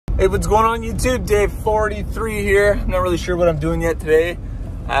Hey, what's going on YouTube? Day 43 here. I'm not really sure what I'm doing yet today,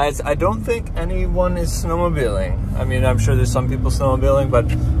 as I don't think anyone is snowmobiling. I mean, I'm sure there's some people snowmobiling, but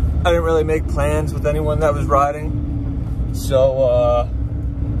I didn't really make plans with anyone that was riding. So,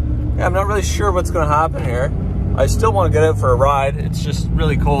 yeah, I'm not really sure what's gonna happen here. I still want to get out for a ride. It's just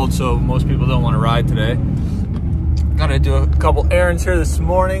really cold, so most people don't want to ride today. Gotta do a couple errands here this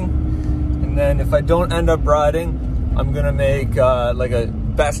morning, and then if I don't end up riding, I'm gonna make like a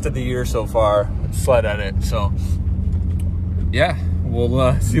best of the year so far sled edit. So yeah,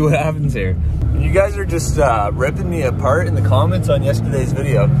 we'll see what happens here. And you guys are just ripping me apart in the comments on yesterday's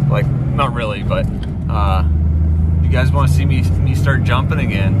video. Like, not really, but you guys want to see me start jumping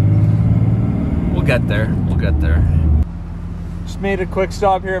again. We'll get there. We'll get there. Just made a quick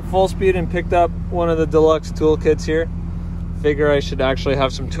stop here at Full Speed and picked up one of the deluxe toolkits here. Figure I should actually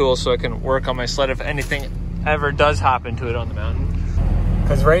have some tools so I can work on my sled if anything ever does happen to it on the mountain.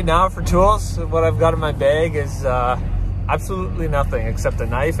 Because right now for tools, what I've got in my bag is absolutely nothing except a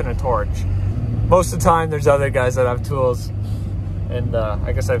knife and a torch. Most of the time there's other guys that have tools, and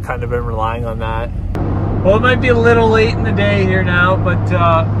I guess I've kind of been relying on that. Well, it might be a little late in the day here now, but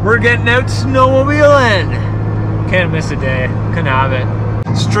we're getting out snowmobiling. Can't miss a day, couldn't have it.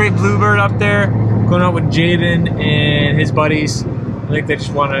 Straight Bluebird up there, going out with Jaden and his buddies. I think they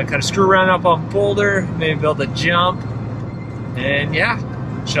just want to kind of screw around up on Boulder, maybe build a jump, and yeah,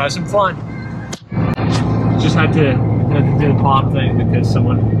 should have some fun. Just had to do the pop thing because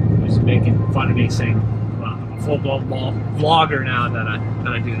someone was making fun of me saying, well, I'm a full-blown vlogger now that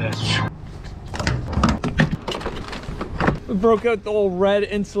I do this. We broke out the old red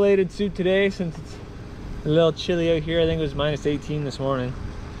insulated suit today since it's a little chilly out here. I think it was minus 18 this morning.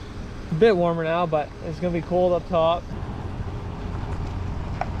 A bit warmer now, but it's gonna be cold up top.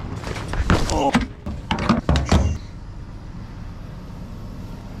 Oh.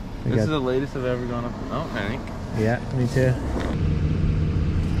 This is the latest I've ever gone up the mountain, I think. Yeah, me too.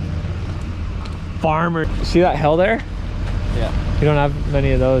 Farmer. See that hill there? Yeah. You don't have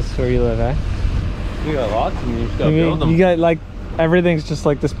many of those where you live, eh? We got lots and you just gotta build them. You got like, everything's just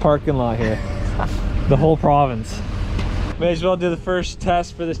like this parking lot here. The whole province. May as well do the first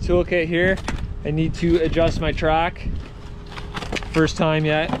test for this toolkit here. I need to adjust my track. First time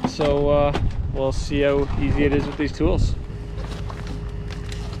yet, so we'll see how easy it is with these tools.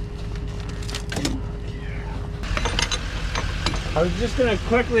 I was just gonna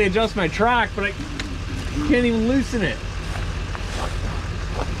quickly adjust my track, but I can't even loosen it.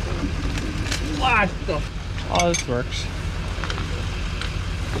 What the? Oh, this works.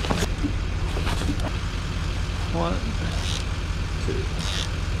 One, two.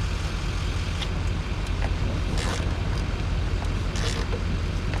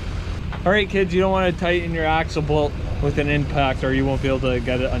 All right, kids, you don't want to tighten your axle bolt with an impact, or you won't be able to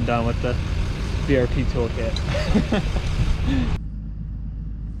get it undone with the BRP toolkit.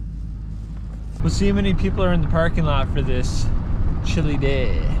 We'll see how many people are in the parking lot for this chilly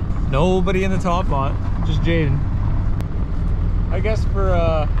day. Nobody in the top lot, just Jaden. I guess for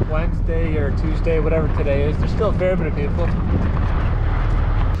Wednesday or Tuesday, whatever today is, there's still a fair bit of people.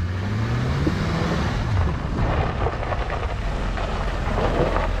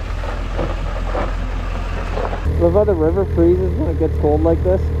 Love how the river freezes when it gets cold like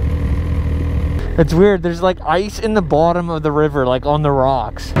this. It's weird, there's like ice in the bottom of the river, like on the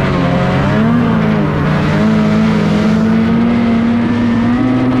rocks.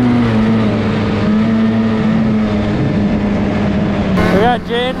 We got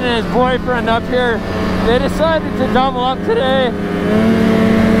Jaden and his boyfriend up here. They decided to double up today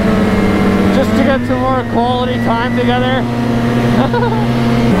just to get some more quality time together.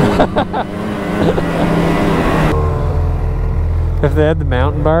 If they had the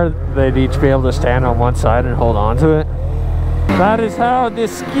mountain bar, they'd each be able to stand on one side and hold on to it. That is how the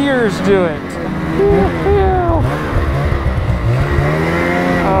skiers do it.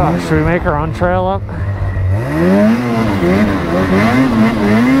 Oh, should we make our own trail up?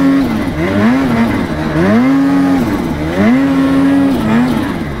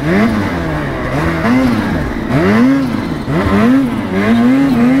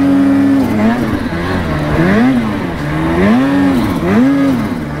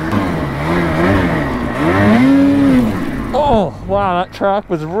 Oh, wow, that track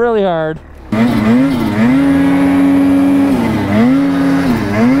was really hard.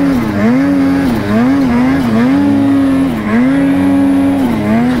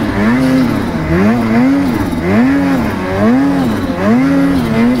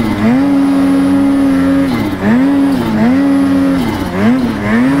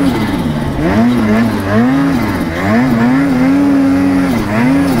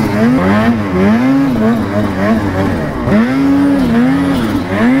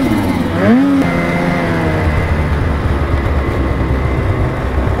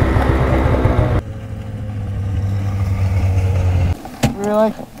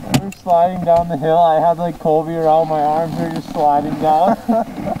 we're sliding down the hill. I had like Colby around my arms. We were just sliding down.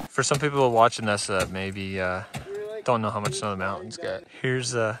 For some people watching this that maybe don't know how much snow the mountains get.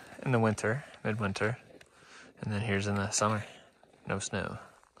 Here's in the winter, midwinter, and then here's in the summer. No snow.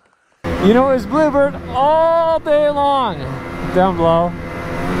 You know, it was bluebird all day long down below,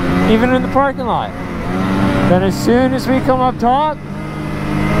 even in the parking lot. Then as soon as we come up top,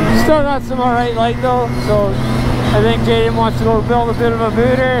 still got some alright light though, so I think Jaden wants to go build a bit of a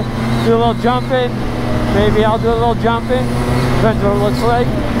booter, do a little jumping. Maybe I'll do a little jumping, depends what it looks like.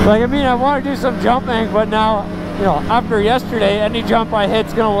 Like, I mean, I want to do some jumping, but now, you know, after yesterday, any jump I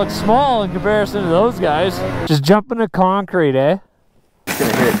hit's gonna look small in comparison to those guys. Just jumping to concrete, eh? It's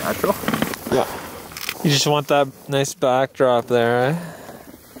gonna hit it natural. Yeah. You just want that nice backdrop there, eh?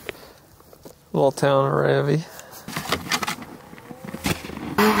 Little town of Ravi.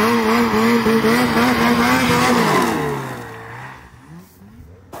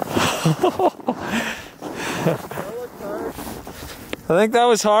 I think that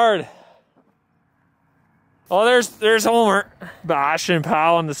was hard. Oh, there's Homer. Bash and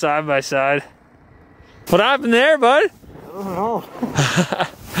Powell on the side by side. What happened there, bud? I don't know.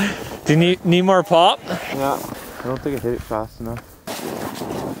 Do you need more pop? Yeah. I don't think I hit it fast enough.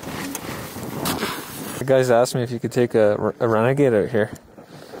 The guys asked me if you could take a Renegade out here.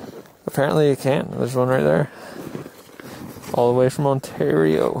 Apparently you can. There's one right there. All the way from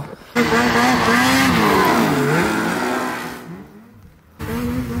Ontario.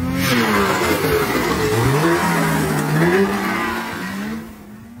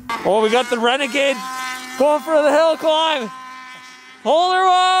 Oh, we got the Renegade going for the hill climb. Hold her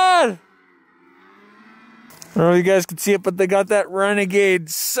one! I don't know if you guys can see it, but they got that Renegade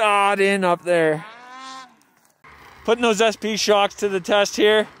sawed in up there. Putting those SP shocks to the test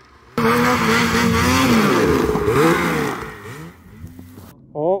here.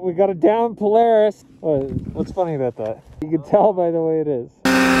 Oh, we got a down Polaris. Oh, what's funny about that? You can tell by the way it is.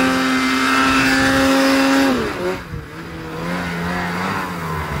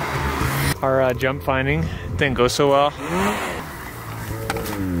 Our jump finding didn't go so well.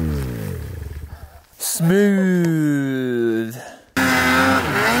 Smooth.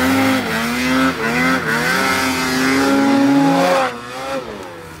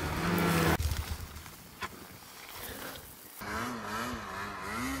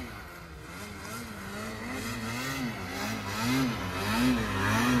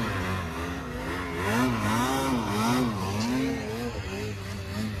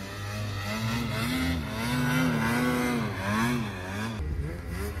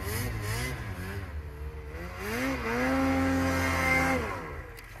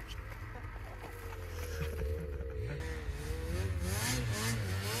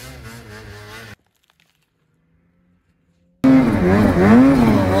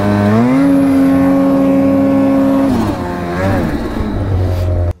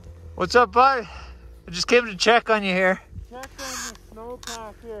 What's up, bud? I just came to check on you here. Check on the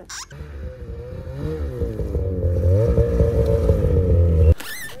snowpack here.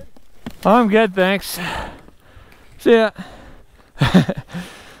 I'm good, thanks. See ya. I'm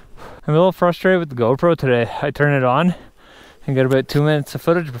a little frustrated with the GoPro today. I turn it on and get about 2 minutes of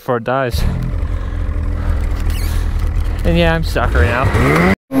footage before it dies. And yeah, I'm stuck right now.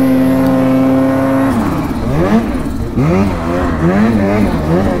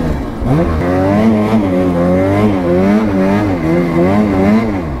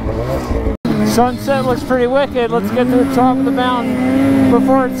 Sunset looks pretty wicked. Let's get to the top of the mountain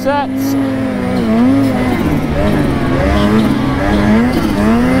before it sets.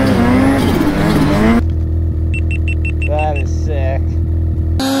 That is sick.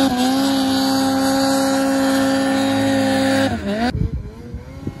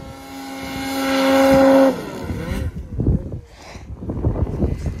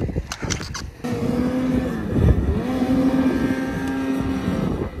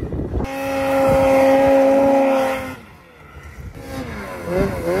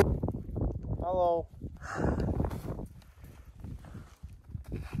 Hello.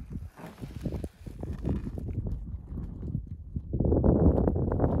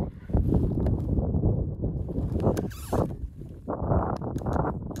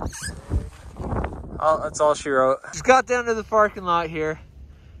 Oh, that's all she wrote. Just got down to the parking lot here.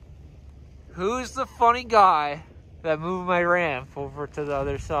 Who's the funny guy that moved my ramp over to the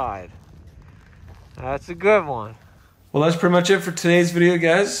other side? That's a good one. Well, that's pretty much it for today's video,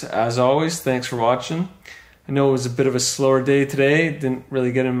 guys. As always, thanks for watching. I know it was a bit of a slower day today. Didn't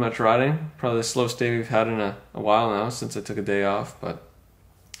really get in much riding. Probably the slowest day we've had in a while now since I took a day off. But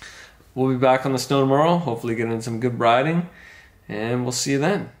we'll be back on the snow tomorrow. Hopefully get in some good riding. and we'll see you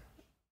then.